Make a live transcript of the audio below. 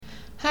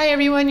Hi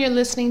everyone, you're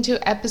listening to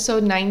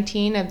episode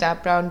 19 of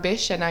That Brown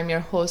Bish, and I'm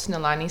your host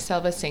Nalani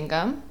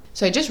Selvasingam.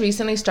 So I just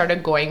recently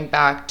started going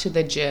back to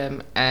the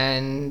gym,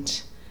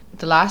 and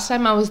the last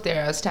time I was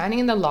there, I was standing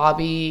in the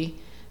lobby,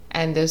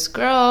 and this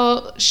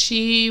girl,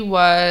 she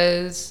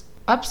was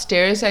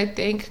upstairs, I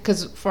think,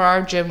 because for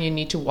our gym you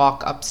need to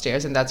walk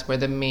upstairs, and that's where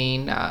the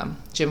main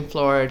gym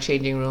floor,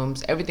 changing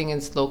rooms, everything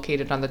is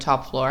located on the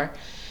top floor.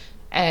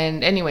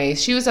 And anyway,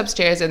 she was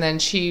upstairs, and then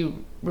she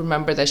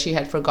remembered that she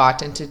had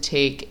forgotten to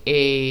take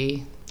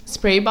a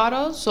spray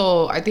bottle.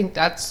 So I think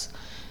that's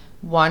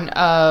one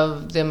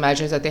of the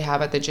measures that they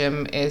have at the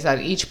gym, is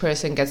that each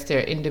person gets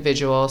their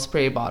individual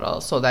spray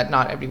bottle so that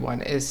not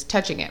everyone is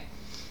touching it.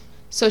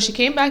 So she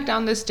came back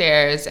down the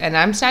stairs, and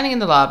I'm standing in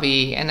the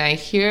lobby, and I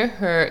hear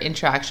her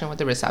interaction with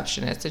the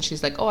receptionist, and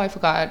she's like, "Oh, I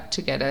forgot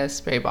to get a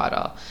spray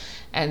bottle."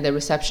 And the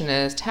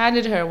receptionist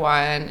handed her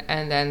one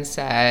and then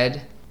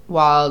said,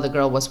 while the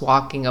girl was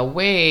walking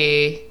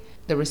away,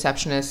 the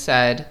receptionist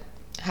said,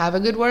 "Have a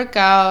good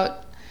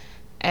workout."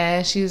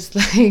 And she's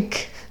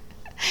like,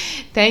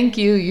 "Thank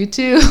you, you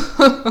too."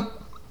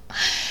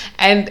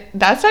 And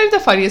that's like the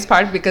funniest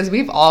part, because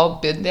we've all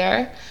been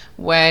there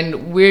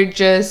when we're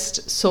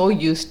just so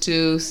used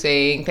to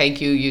saying "thank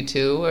you, you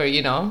too," or,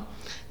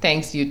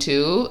 "thanks, you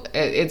too."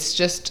 It's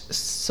just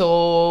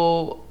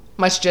so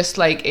much just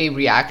like a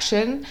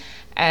reaction.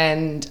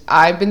 And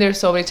I've been there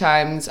so many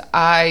times.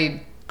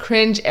 I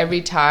cringe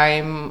every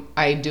time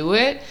I do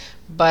it,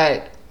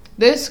 but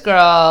this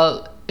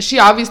girl, she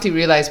obviously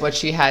realized what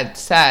she had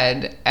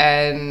said,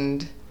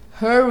 and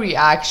her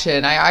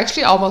reaction, I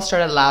actually almost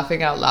started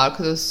laughing out loud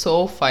because it was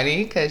so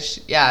funny.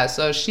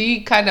 So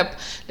she kind of,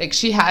 like,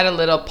 she had a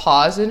little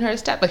pause in her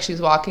step, like she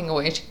was walking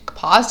away, and she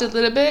paused a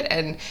little bit,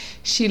 and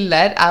she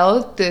let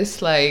out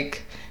this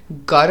like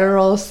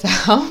guttural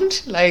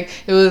sound. Like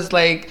it was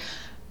like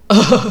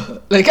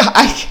like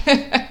I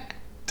can't.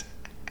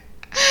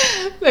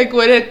 Like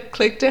when it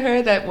clicked to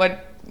her that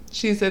what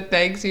she said,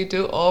 "Thanks, you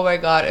too," oh my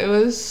god, it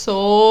was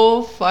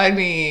so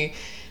funny.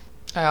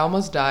 I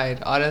almost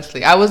died,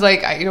 honestly. I was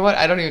like, you know what,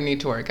 I don't even need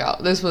to work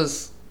out. This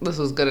was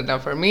good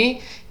enough for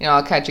me.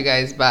 I'll catch you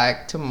guys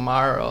back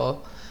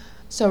tomorrow.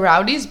 So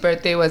Rowdy's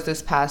birthday was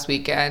this past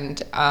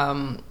weekend.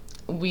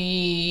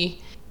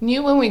 We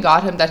knew when we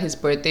got him that his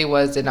birthday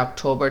was in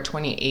October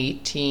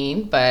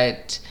 2018,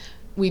 but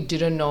we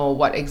didn't know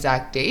what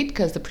exact date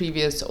because the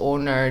previous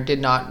owner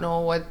did not know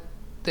what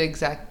the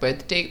exact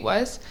birth date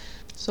was.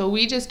 So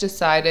we just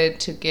decided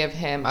to give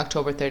him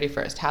October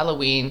 31st,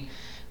 Halloween.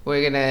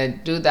 We're gonna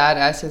do that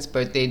as his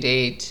birthday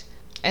date.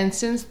 And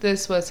since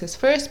this was his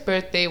first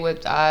birthday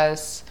with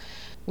us,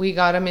 we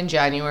got him in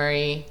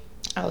January.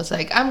 I was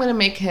like, I'm gonna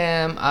make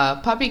him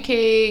a puppy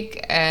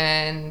cake,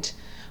 and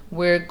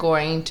we're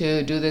going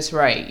to do this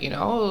right,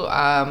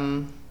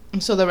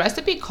 So the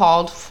recipe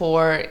called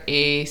for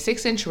a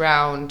 6-inch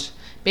round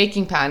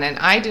baking pan, and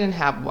I didn't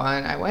have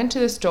one. I went to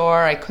the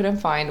store, I couldn't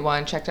find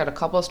one, checked out a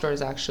couple of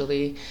stores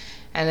actually,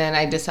 and then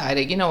I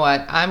decided, you know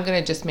what, I'm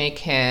gonna just make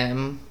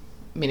him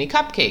mini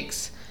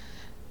cupcakes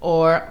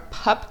or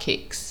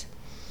pupcakes.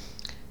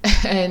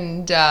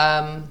 And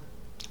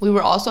we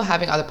were also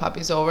having other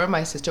puppies over.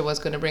 My sister was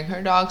gonna bring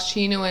her dogs,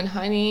 Chino and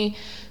Honey.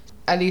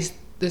 At least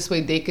this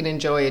way they can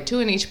enjoy it too,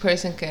 and each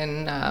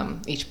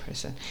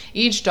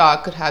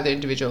dog could have their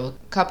individual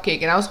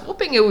cupcake. And I was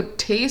hoping it would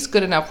taste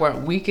good enough where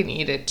we can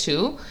eat it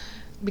too,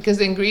 because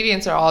the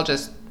ingredients are all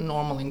just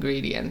normal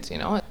ingredients,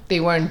 They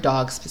weren't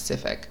dog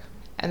specific.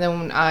 And then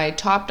when I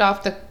topped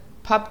off the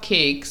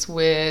cupcakes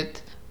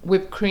with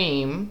whipped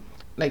cream,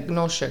 like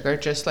no sugar,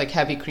 just like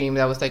heavy cream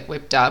that was like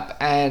whipped up,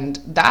 and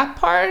that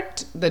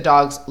part the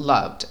dogs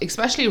loved,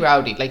 especially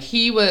Rowdy. Like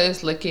he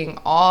was licking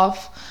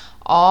off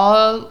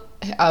all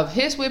of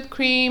his whipped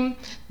cream,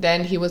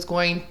 then he was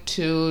going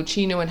to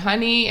Chino and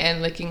Honey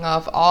and licking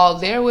off all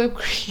their whipped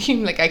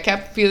cream. Like I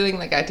kept feeling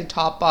like I had to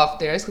top off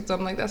theirs, because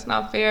I'm like, that's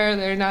not fair,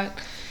 they're not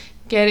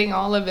getting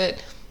all of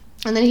it.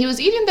 And then he was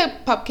eating the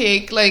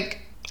cupcake like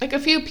a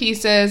few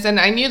pieces, and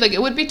I knew like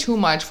it would be too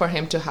much for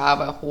him to have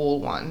a whole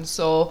one,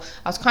 so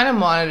I was kind of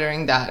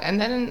monitoring that. And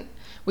then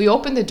we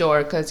opened the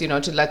door because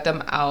to let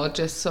them out,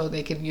 just so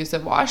they could use the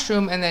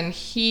washroom, and then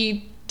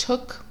he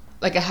took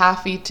like a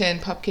half-eaten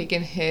cupcake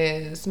in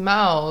his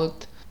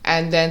mouth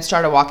and then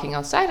started walking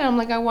outside. And I'm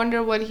like, I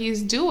wonder what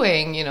he's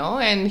doing,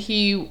 and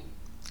he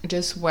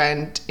just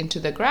went into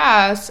the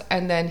grass,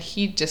 and then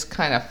he just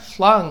kind of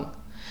flung,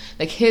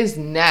 like his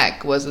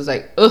neck was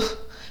like, ugh,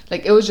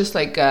 like it was just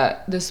like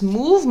this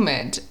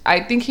movement. I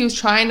think he was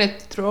trying to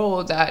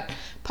throw that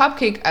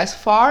cupcake as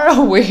far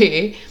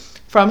away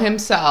from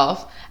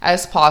himself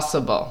as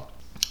possible.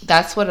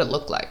 That's what it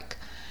looked like.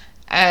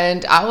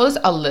 And I was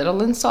a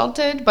little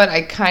insulted, but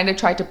I kind of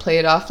tried to play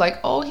it off like,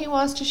 oh, he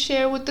wants to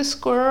share with the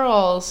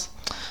squirrels.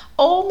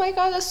 Oh my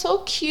God, that's so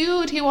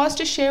cute. He wants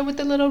to share with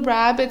the little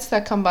rabbits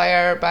that come by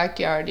our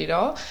backyard,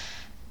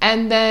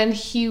 And then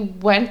he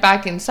went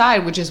back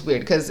inside, which is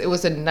weird because it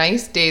was a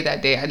nice day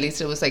that day. At least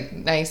it was like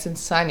nice and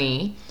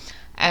sunny.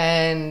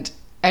 And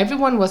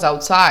everyone was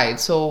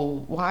outside.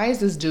 So why is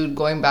this dude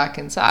going back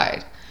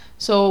inside?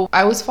 So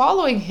I was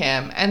following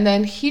him, and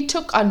then he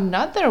took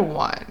another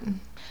one.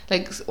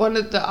 Like one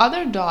of the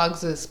other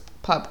dogs is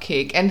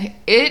Pupcake, and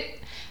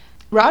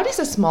Rowdy's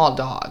a small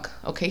dog,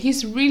 okay?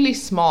 He's really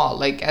small,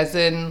 like as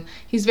in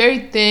he's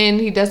very thin.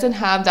 He doesn't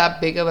have that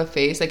big of a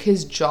face. Like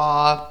his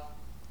jaw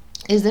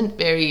isn't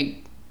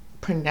very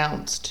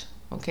pronounced,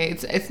 okay?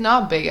 It's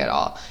not big at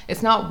all.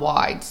 It's not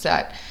wide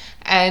set.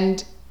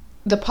 And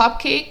the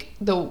Pupcake,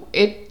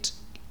 it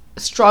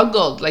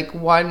struggled like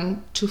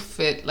one to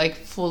fit like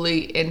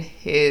fully in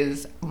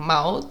his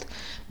mouth,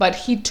 but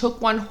he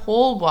took one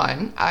whole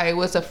one. I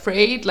was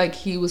afraid like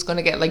he was going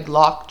to get like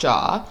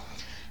lockjaw.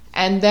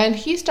 And then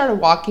he started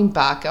walking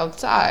back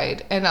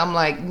outside, and I'm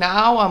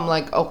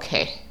like,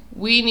 okay,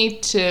 we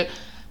need to,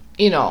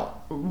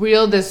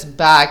 reel this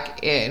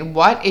back in.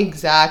 What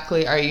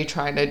exactly are you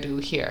trying to do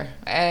here?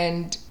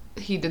 And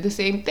he did the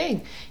same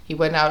thing. He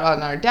went out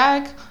on our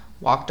deck,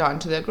 walked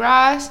onto the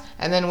grass,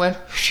 and then went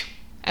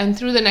and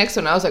threw the next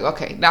one. I was like,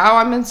 okay, now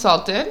I'm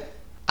insulted.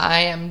 I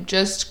am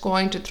just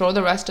going to throw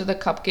the rest of the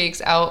cupcakes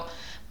out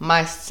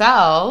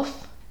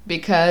myself,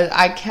 because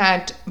I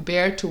can't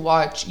bear to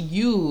watch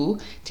you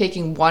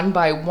taking one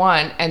by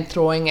one and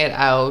throwing it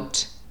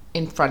out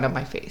in front of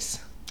my face.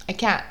 I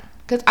can't,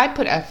 because I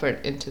put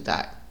effort into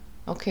that.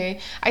 Okay,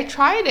 I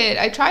tried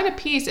a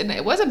piece, and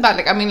it wasn't bad.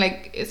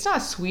 It's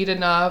not sweet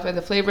enough, and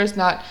the flavor is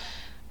not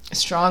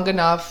strong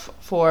enough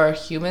for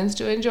humans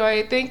to enjoy,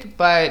 I think,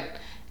 but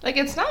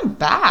it's not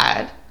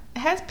bad. It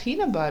has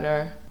peanut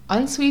butter,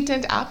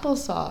 unsweetened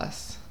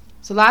applesauce.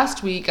 So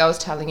last week I was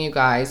telling you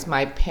guys,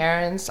 my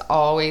parents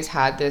always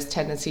had this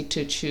tendency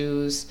to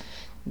choose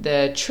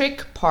the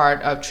trick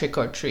part of trick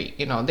or treat.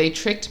 They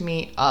tricked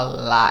me a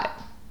lot.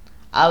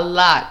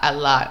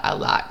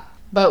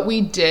 But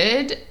we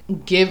did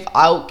give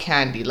out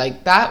candy.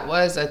 Like that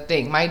was a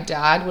thing. My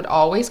dad would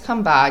always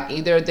come back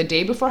either the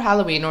day before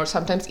Halloween or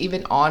sometimes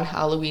even on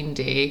Halloween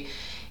day.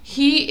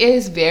 He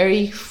is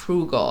very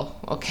frugal,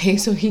 okay?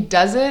 So he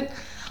doesn't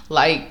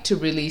like to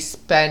really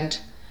spend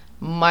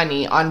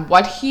money on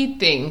what he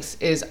thinks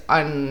is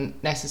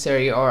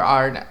unnecessary or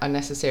are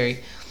unnecessary.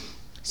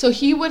 So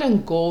he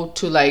wouldn't go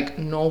to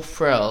No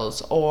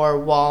Frills or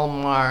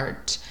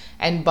Walmart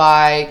and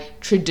buy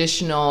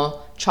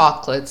traditional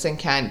chocolates and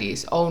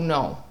candies. Oh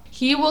no.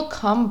 He will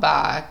come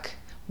back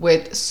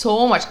with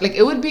so much,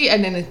 it would be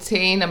an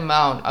insane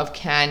amount of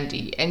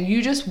candy, and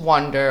you just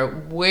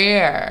wonder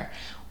where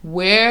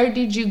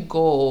did you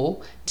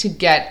go to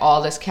get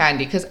all this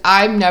candy? Because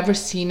I've never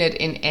seen it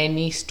in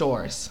any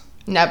stores.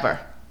 Never.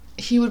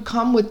 He would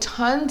come with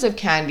tons of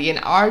candy, and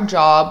our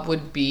job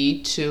would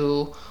be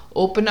to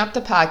open up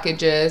the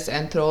packages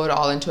and throw it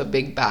all into a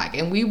big bag.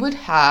 And we would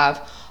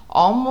have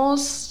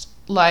almost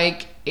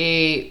like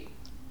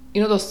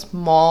those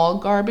small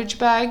garbage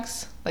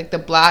bags, like the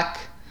black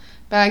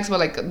bags,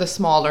 but the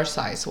smaller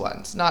size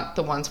ones, not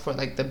the ones for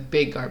the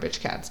big garbage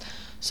cans.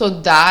 So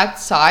that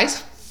size,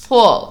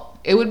 full.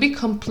 It would be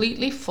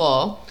completely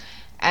full.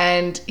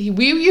 And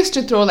we used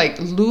to throw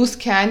loose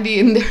candy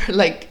in there,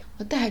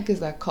 what the heck is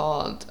that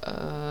called?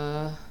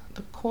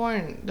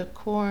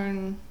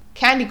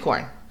 Candy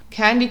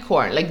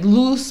corn,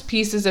 loose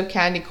pieces of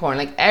candy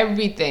corn,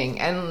 everything.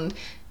 And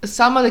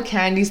some of the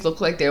candies look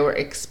like they were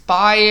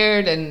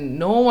expired and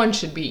no one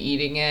should be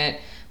eating it,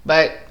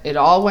 but it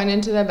all went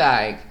into the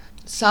bag.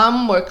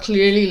 Some were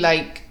clearly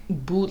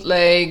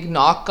bootleg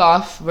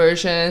knockoff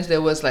versions.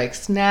 There was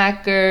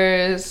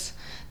Snackers,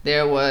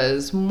 there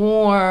was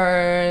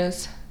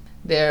Moores,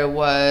 there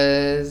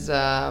was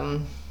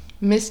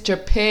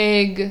Mr.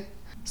 Pig,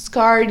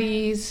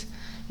 Scardies,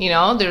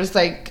 there's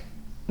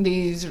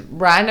these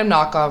random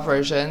knockoff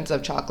versions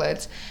of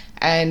chocolates.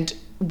 And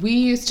we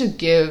used to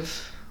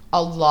give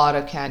a lot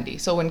of candy.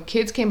 So when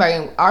kids came by,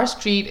 and our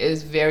street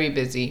is very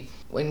busy,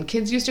 when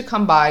kids used to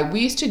come by, we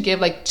used to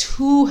give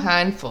 2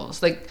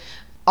 handfuls,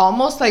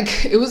 almost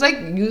it was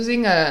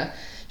using a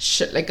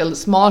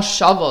small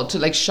shovel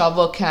to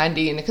shovel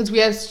candy in, because we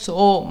had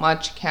so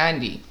much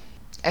candy.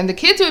 And the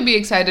kids would be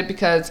excited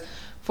because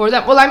for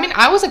them,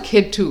 I was a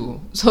kid too,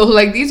 so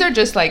these are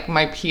just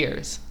my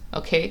peers,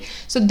 okay?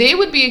 So they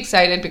would be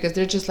excited because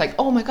they're just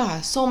oh my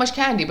god, so much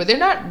candy, but they're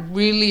not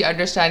really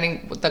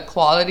understanding what the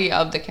quality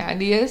of the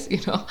candy is.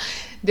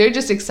 They're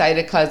just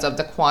excited because of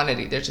the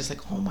quantity. They're just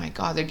oh my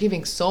god, they're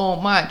giving so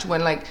much,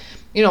 when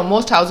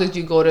most houses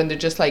you go to and they're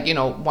just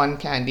 1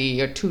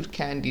 candy or 2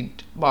 candy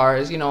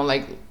bars,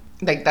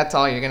 that's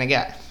all you're gonna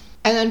get.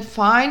 And then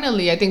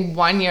finally, I think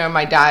one year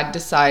my dad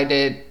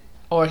decided,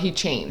 or he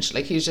changed,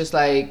 he's just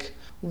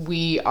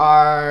we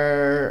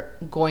are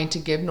going to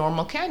give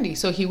normal candy.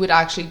 So he would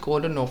actually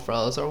go to No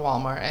Frills or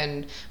Walmart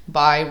and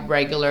buy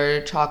regular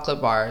chocolate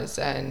bars,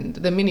 and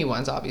the mini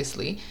ones,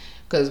 obviously,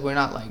 because we're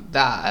not like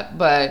that.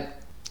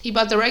 But he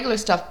bought the regular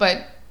stuff,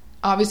 but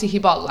obviously he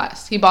bought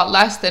less. He bought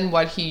less than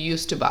what he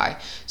used to buy.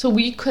 So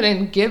we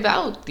couldn't give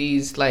out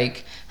these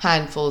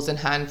handfuls and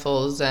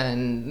handfuls,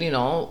 and,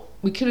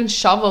 we couldn't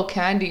shovel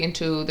candy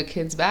into the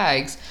kids'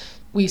 bags.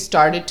 We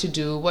started to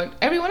do what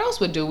everyone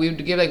else would do. We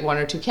would give 1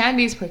 or 2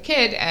 candies per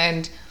kid.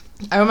 And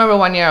I remember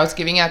one year I was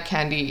giving out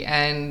candy,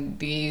 and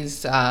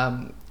these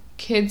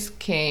kids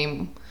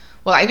came.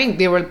 Well, I think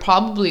they were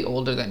probably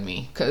older than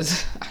me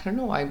because I don't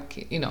know why,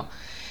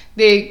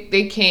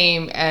 they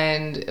came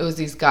and it was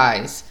these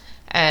guys.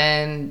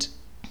 And,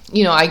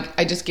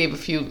 I just gave a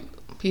few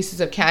pieces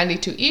of candy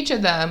to each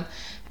of them.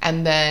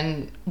 And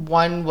then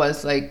one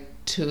was like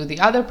to the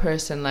other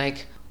person,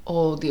 like,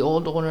 oh, the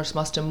old owners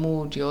must have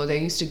moved, yo. They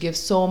used to give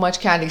so much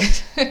candy.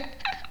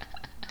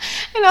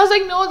 And I was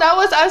like, no, that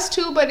was us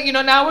too. But,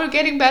 now we're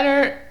getting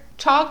better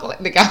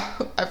chocolate. Like,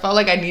 I felt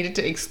like I needed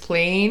to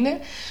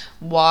explain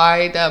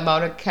why the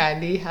amount of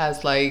candy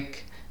has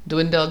like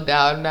dwindled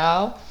down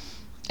now.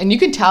 And you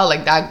can tell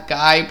like that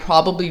guy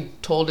probably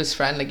told his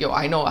friend like, yo,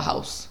 I know a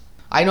house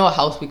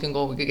we can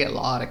go, we could get a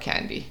lot of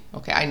candy.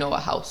 Okay, I know a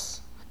house.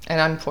 And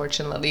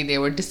unfortunately they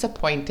were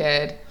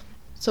disappointed.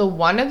 So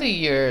one of the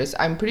years,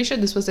 I'm pretty sure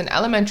this was in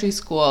elementary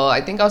school,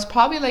 I think I was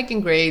probably like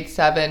in grade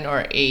 7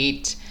 or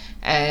 8,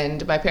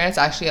 and my parents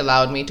actually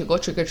allowed me to go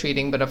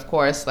trick-or-treating. But of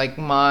course, like,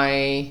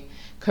 my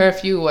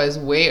curfew was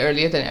way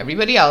earlier than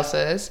everybody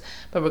else's.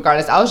 But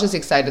regardless, I was just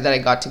excited that I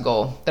got to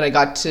go, that I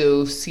got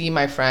to see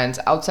my friends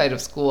outside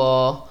of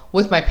school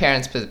with my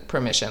parents'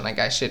 permission. Like,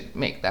 I should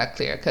make that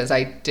clear because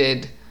I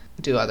did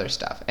do other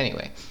stuff.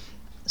 Anyway,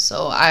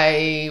 so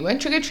I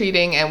went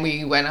trick-or-treating and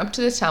we went up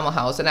to this Tamil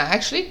house, and I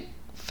actually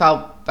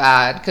felt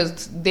bad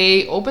because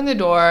they opened the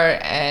door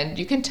and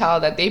you can tell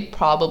that they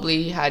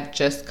probably had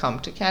just come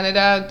to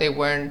Canada. They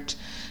weren't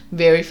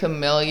very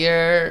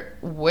familiar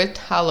with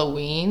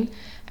Halloween.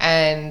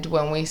 And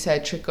when we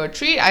said trick or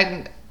treat,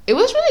 it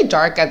was really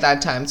dark at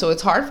that time. So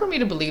it's hard for me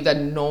to believe that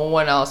no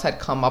one else had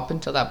come up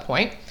until that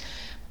point.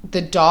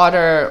 The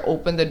daughter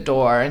opened the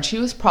door and she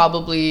was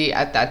probably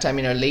at that time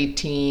in her late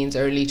teens,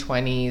 early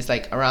 20s,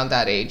 like around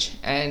that age.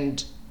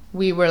 And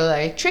we were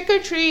like, trick or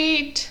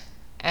treat.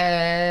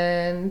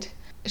 And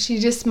she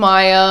just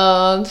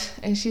smiled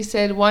and she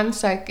said 1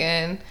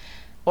 second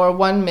or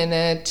 1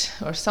 minute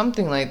or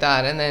something like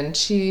that. And then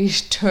she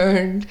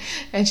turned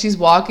and she's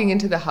walking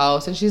into the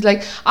house and she's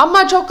like,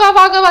 Amma chokka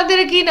vaga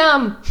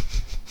vadirakinam.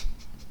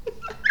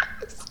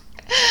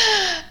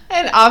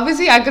 And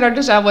obviously I could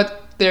understand what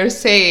they're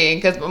saying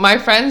because my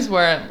friends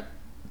weren't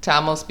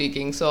Tamil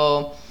speaking.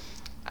 So,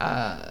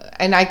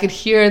 and I could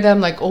hear them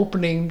like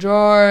opening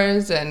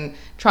drawers and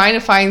trying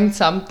to find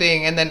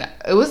something. And then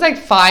it was like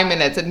 5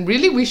 minutes and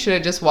really we should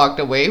have just walked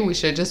away. We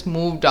should have just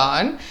moved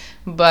on.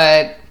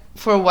 But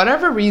for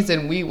whatever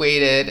reason, we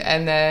waited,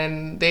 and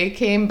then they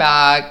came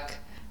back,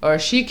 or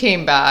she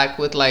came back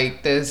with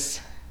like this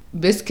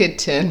biscuit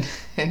tin,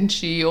 and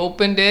she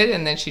opened it,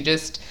 and then she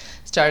just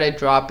started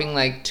dropping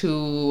like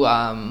 2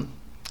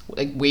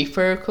 like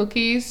wafer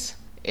cookies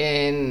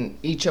in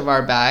each of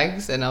our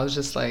bags. And I was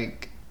just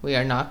like, we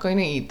are not going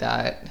to eat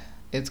that.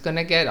 It's going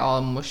to get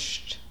all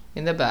mushed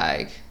in the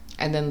bag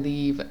and then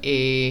leave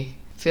a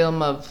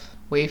film of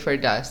wafer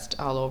dust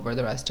all over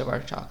the rest of our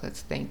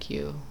chocolates. Thank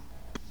you.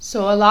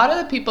 So a lot of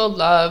the people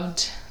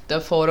loved the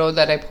photo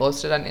that I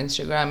posted on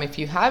Instagram. If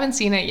you haven't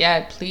seen it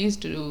yet, please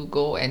do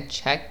go and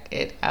check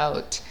it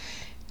out.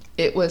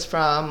 It was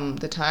from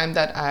the time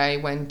that I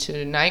went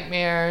to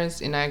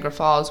Nightmares in Niagara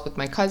Falls with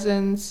my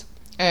cousins.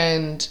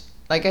 And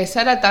like I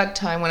said at that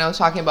time when I was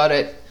talking about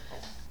it,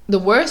 the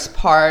worst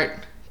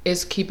part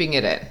is keeping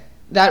it in.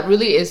 That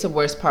really is the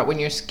worst part. When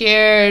you're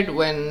scared,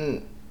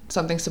 when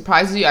something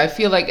surprises you, I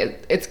feel like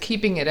it's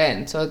keeping it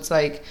in. So it's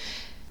like,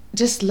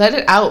 just let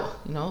it out,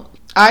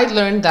 I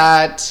learned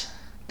that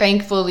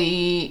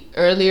thankfully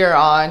earlier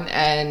on,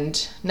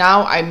 and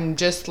now I'm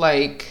just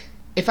like,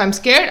 if I'm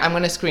scared, I'm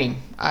going to scream.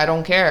 I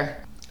don't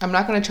care. I'm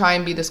not going to try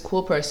and be this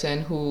cool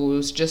person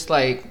who's just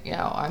like,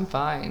 yeah, I'm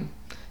fine.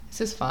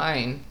 This is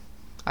fine.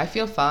 I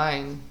feel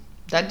fine.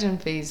 That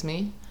didn't faze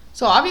me.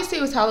 So obviously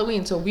it was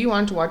Halloween, so we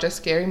wanted to watch a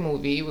scary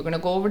movie. We're going to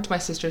go over to my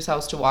sister's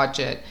house to watch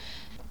it.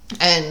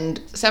 And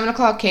 7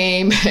 o'clock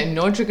came and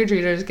no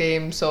trick-or-treaters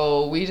came,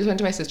 so we just went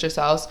to my sister's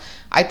house.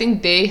 I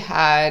think they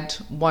had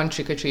one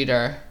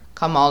trick-or-treater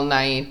come all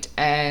night,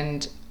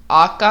 and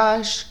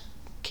Akash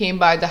came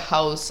by the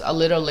house a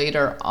little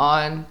later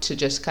on to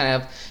just kind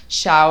of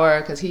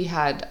shower because he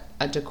had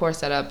a decor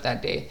set up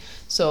that day.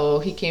 So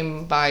he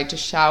came by to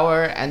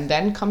shower and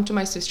then come to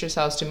my sister's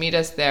house to meet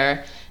us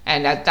there.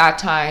 And at that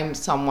time,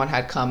 someone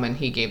had come and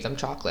he gave them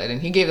chocolate,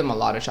 and he gave them a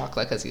lot of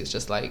chocolate because he was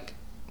just like,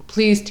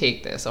 please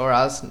take this or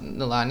else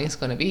Nalani is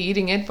going to be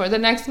eating it for the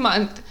next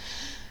month.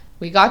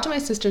 We got to my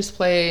sister's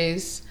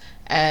place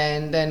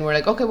and then we're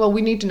like, okay, well,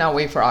 we need to now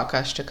wait for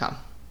Akash to come.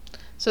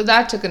 So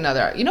that took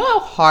another, you know how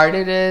hard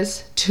it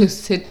is to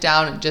sit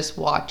down and just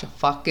watch a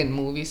fucking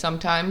movie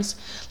sometimes?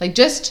 Like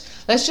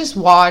let's just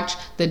watch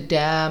the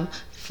damn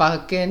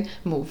fucking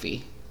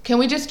movie. Can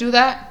we just do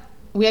that?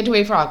 We had to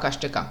wait for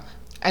Akash to come.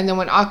 And then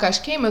when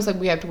Akash came, it was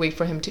like, we have to wait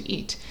for him to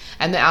eat.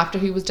 And then after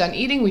he was done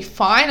eating, we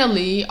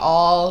finally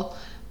all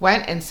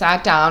went and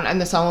sat down, and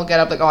then someone will get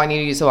up like, oh, I need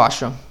to use the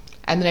washroom.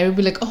 And then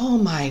everybody would be like, oh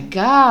my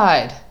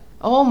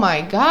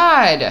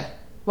God,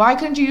 why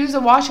couldn't you use the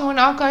washroom when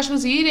Akash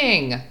was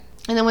eating?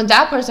 And then when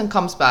that person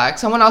comes back,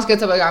 someone else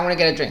gets up like, I'm going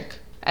to get a drink.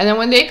 And then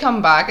when they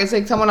come back, it's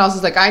like someone else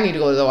is like, I need to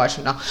go to the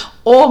washroom now.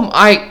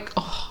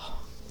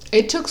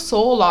 It took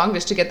so long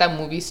just to get that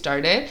movie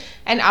started,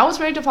 and I was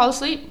ready to fall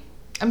asleep.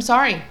 I'm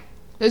sorry.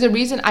 There's a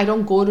reason I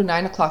don't go to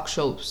 9 o'clock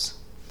shows.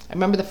 I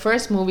remember the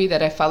first movie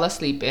that I fell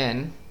asleep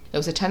in. It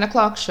was a 10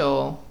 o'clock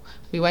show.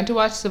 We went to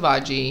watch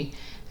Shivaji,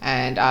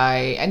 and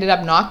I ended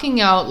up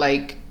knocking out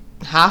like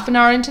half an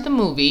hour into the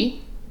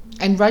movie.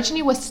 And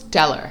Rajni was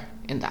stellar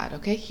in that,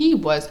 okay? He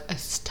was a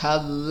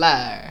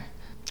stellar.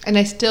 And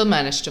I still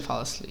managed to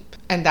fall asleep.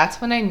 And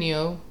that's when I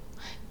knew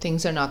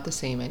things are not the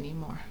same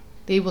anymore.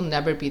 They will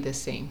never be the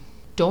same.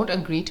 Don't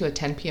agree to a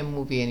 10 p.m.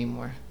 movie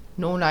anymore.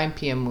 No 9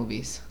 p.m.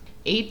 movies.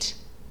 8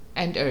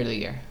 and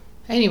earlier.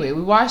 Anyway,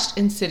 we watched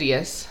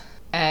Insidious,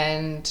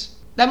 and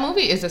that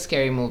movie is a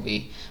scary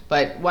movie.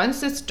 But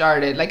once it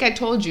started, like I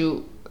told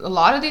you, a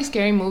lot of these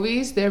scary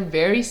movies, they're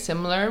very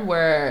similar,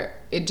 where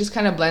it just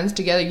kind of blends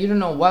together. You don't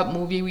know what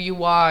movie you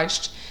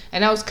watched.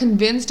 And I was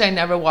convinced I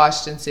never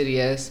watched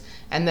Insidious.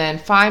 And then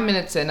 5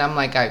 minutes in, I'm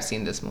like, I've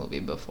seen this movie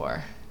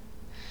before.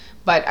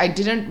 But I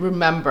didn't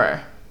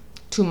remember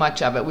too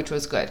much of it, which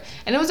was good.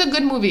 And it was a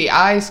good movie.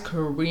 I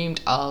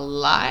screamed a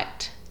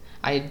lot.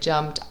 I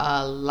jumped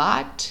a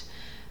lot.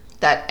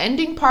 That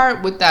ending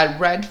part with that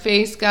red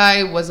face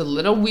guy was a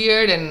little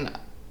weird, and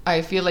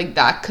I feel like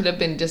that could have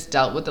been just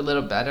dealt with a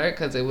little better,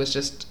 because it was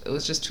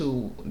just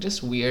too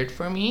weird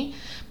for me.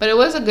 But it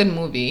was a good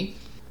movie.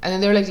 And then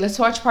they were like, let's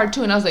watch part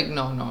 2, and I was like,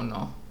 no.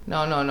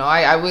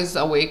 I was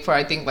awake for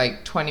I think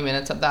like 20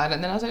 minutes of that,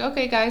 and then I was like,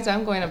 okay guys,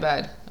 I'm going to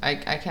bed. I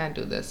can't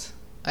do this.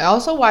 I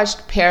also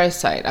watched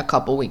Parasite a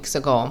couple weeks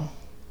ago,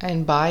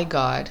 and by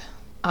God,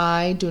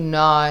 I do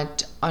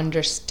not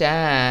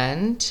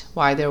understand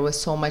why there was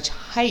so much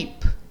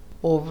hype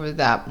over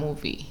that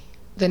movie.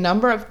 The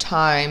number of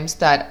times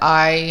that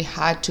I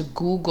had to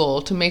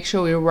Google to make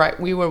sure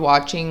we were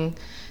watching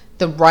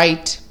the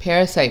right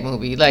Parasite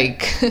movie.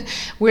 Like,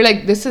 we're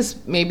like, this is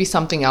maybe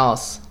something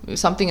else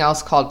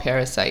called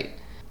Parasite.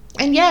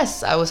 And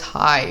yes, I was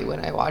high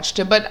when I watched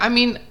it, but I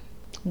mean,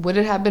 would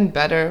it have been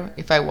better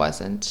if I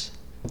wasn't?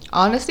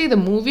 Honestly, the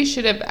movie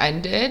should have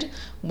ended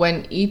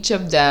when each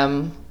of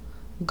them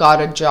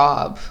got a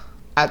job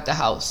at the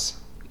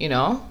house, you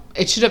know?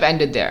 It should have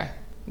ended there.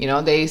 You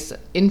know, they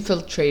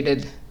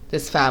infiltrated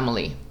this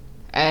family.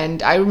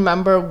 And I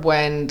remember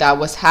when that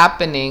was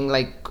happening,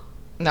 like,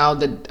 now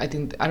that I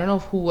don't know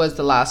who was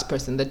the last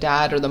person, the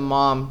dad or the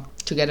mom,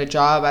 to get a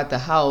job at the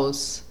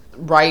house.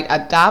 Right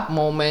at that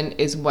moment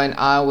is when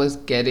I was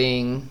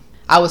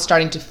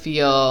starting to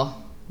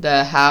feel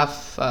the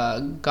half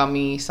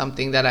gummy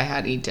something that I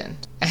had eaten.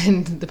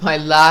 And my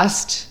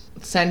last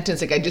sentence,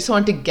 like, I just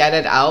want to get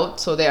it out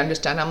so they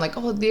understand. I'm like,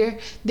 oh, they're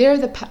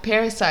the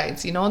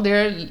parasites, you know,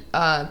 they're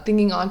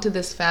clinging onto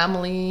this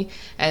family,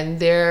 and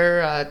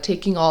they're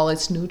taking all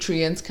its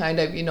nutrients, kind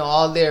of, you know,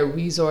 all their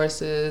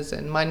resources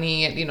and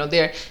money, and, you know,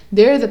 they're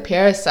the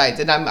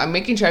parasites. And I'm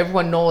making sure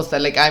everyone knows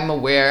that, like, I'm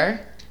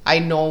aware, I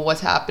know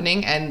what's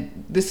happening,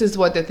 and this is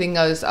what the thing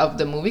is of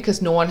the movie,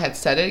 because no one had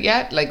said it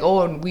yet, like,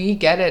 oh, we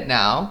get it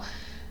now.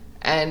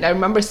 And I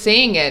remember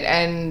saying it,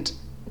 and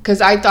because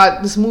I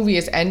thought this movie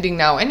is ending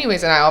now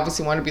anyways, and I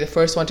obviously want to be the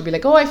first one to be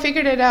like, oh, I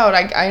figured it out.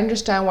 I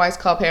understand why it's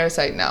called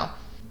Parasite now.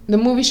 The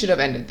movie should have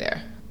ended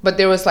there. But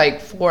there was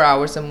like 4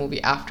 hours of movie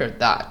after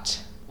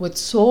that, with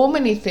so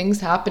many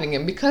things happening.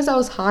 And because I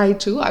was high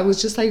too, I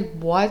was just like,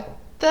 what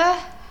the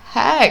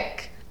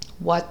heck?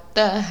 What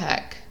the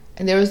heck?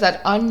 And there was that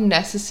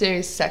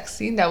unnecessary sex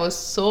scene that was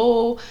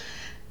so...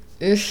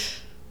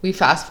 We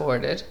fast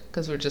forwarded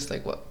because we're just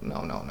like, what?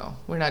 No.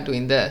 We're not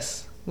doing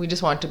this. We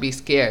just want to be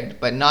scared,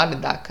 but not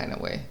in that kind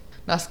of way.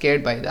 Not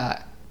scared by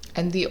that.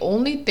 And the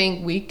only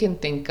thing we can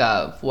think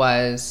of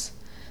was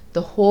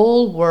the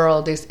whole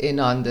world is in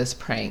on this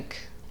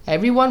prank.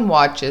 Everyone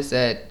watches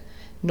it,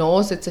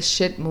 knows it's a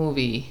shit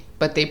movie,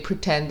 but they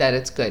pretend that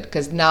it's good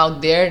because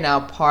they're now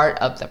part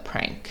of the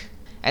prank.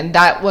 And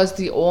that was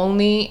the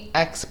only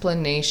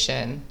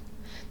explanation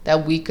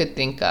that we could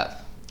think of.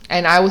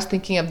 And I was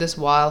thinking of this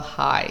while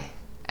high.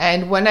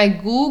 And when I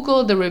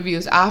Googled the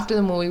reviews after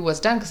the movie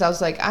was done, because I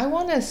was like, I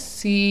want to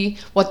see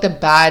what the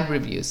bad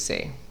reviews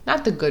say.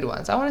 Not the good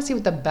ones. I want to see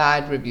what the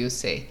bad reviews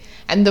say.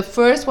 And the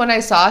first one I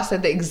saw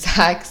said the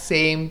exact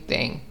same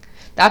thing.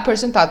 That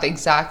person thought the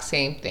exact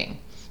same thing.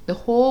 The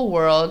whole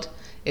world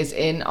is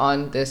in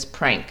on this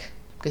prank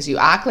because you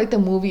act like the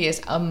movie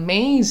is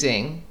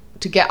amazing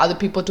to get other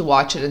people to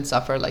watch it and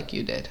suffer like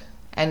you did.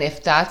 And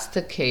if that's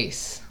the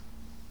case,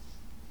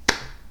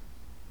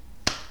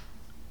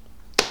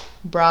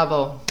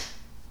 bravo.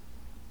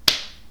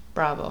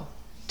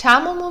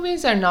 Tamil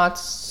movies are not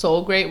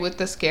so great with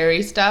the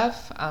scary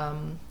stuff. I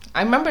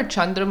remember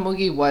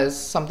Chandramukhi was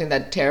something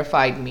that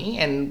terrified me,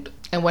 and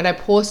when I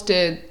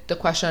posted the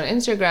question on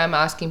Instagram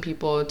asking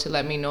people to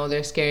let me know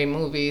their scary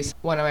movies,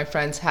 one of my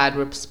friends had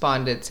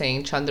responded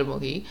saying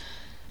Chandramukhi,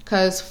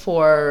 because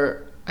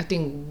for I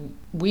think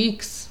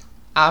weeks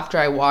after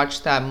I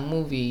watched that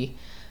movie,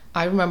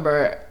 I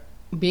remember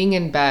being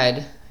in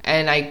bed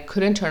and I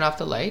couldn't turn off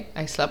the light.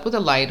 I slept with the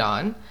light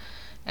on,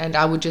 and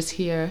I would just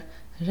hear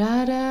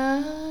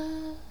ra-da,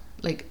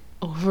 like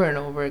over and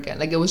over again.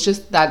 Like, it was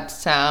just that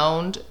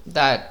sound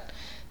that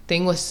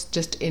thing was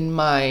just in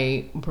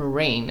my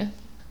brain.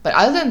 But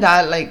other than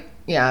that, like,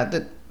 yeah,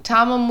 the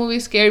Tamil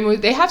movies, scary movies,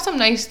 they have some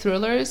nice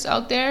thrillers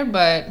out there,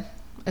 but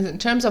in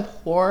terms of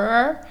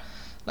horror,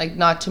 like,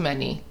 not too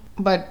many.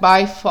 But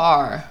by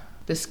far,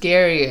 the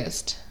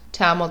scariest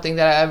Tamil thing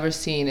that I've ever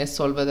seen is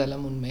Solvadella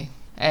Munme.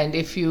 And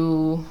if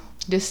you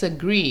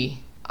disagree,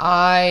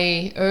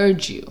 I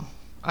urge you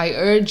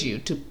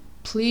to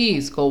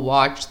please go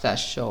watch that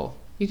show.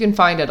 You can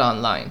find it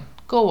online.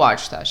 Go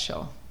watch that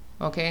show,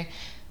 okay?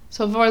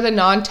 So for the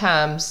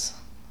non-Tams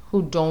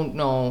who don't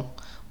know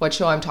what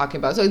show I'm talking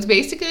about, so it's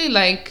basically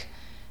like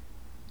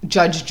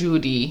Judge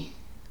Judy,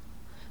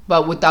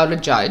 but without a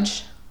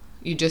judge.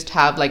 You just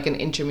have like an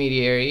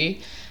intermediary,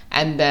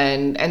 and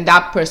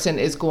that person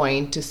is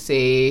going to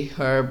say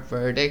her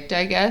verdict,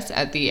 I guess,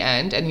 at the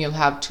end, and you'll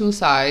have two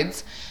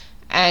sides.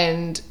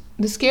 And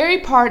the scary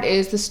part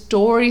is the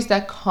stories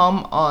that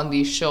come on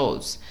these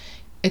shows.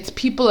 It's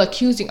people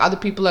accusing other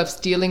people of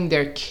stealing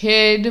their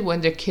kid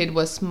when their kid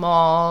was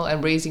small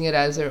and raising it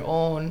as their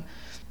own.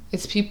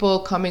 It's people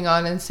coming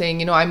on and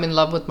saying, I'm in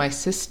love with my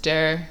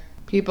sister.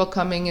 People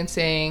coming and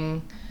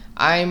saying,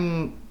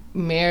 I'm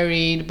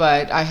married,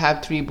 but I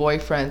have 3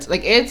 boyfriends.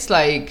 Like, it's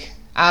like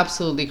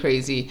absolutely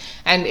crazy.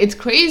 And it's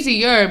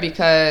crazier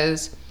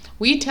because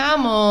we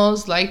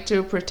Tamils like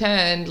to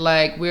pretend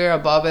like we're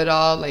above it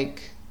all.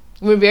 Like,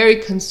 we're very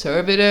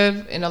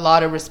conservative in a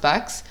lot of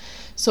respects.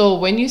 So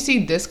when you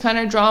see this kind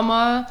of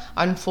drama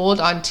unfold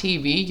on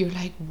TV, you're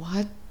like,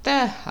 what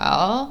the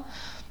hell?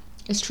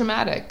 It's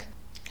traumatic.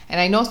 And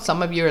I know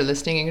some of you are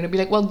listening and you're going to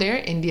be like, well, they're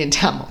Indian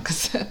Tamil,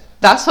 because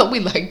that's what we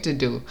like to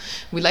do.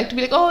 We like to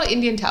be like, oh,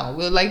 Indian Tamil.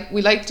 We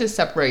like to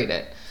separate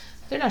it.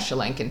 They're not Sri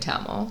Lankan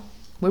Tamil.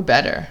 We're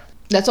better.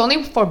 That's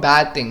only for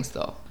bad things,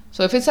 though.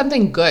 So if it's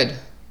something good,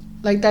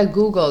 like that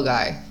Google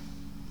guy,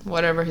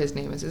 whatever his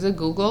name is it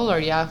Google or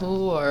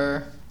Yahoo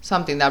or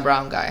something, that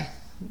brown guy?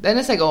 Then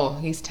it's like, oh,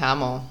 he's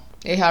Tamil.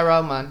 A.R.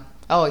 Rahman.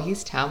 Oh,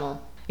 he's Tamil.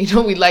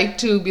 We like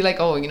to be like,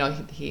 oh,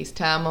 he's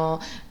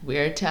Tamil,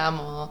 we're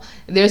Tamil.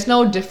 There's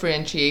no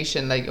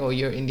differentiation like, oh,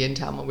 you're Indian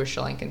Tamil, we're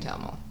Sri Lankan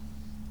Tamil.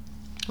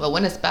 Well,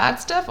 when it's bad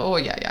stuff, oh,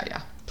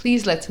 yeah.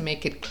 Please let's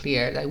make it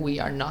clear that we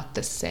are not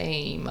the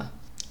same.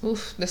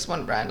 Oof, this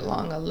one ran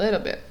along a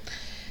little bit.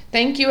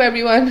 Thank you,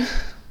 everyone,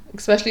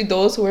 especially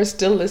those who are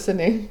still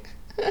listening.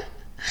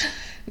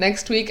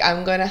 Next week,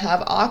 I'm going to have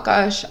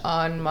Akash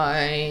on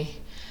my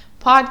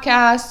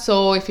podcast.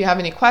 So if you have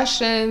any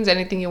questions,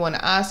 anything you want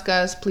to ask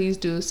us, please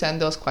do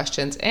send those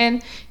questions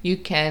in. You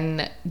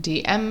can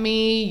DM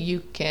me, you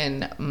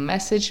can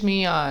message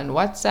me on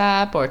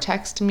WhatsApp or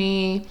text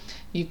me.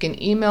 You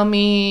can email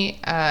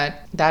me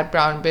at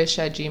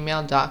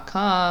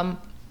thatbrownbish@gmail.com.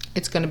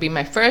 It's going to be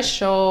my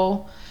first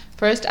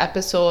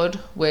episode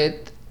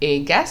with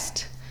a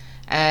guest,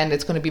 and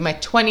it's going to be my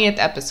 20th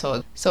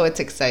episode. So it's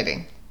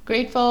exciting.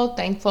 Grateful,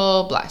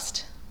 thankful,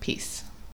 blessed. Peace.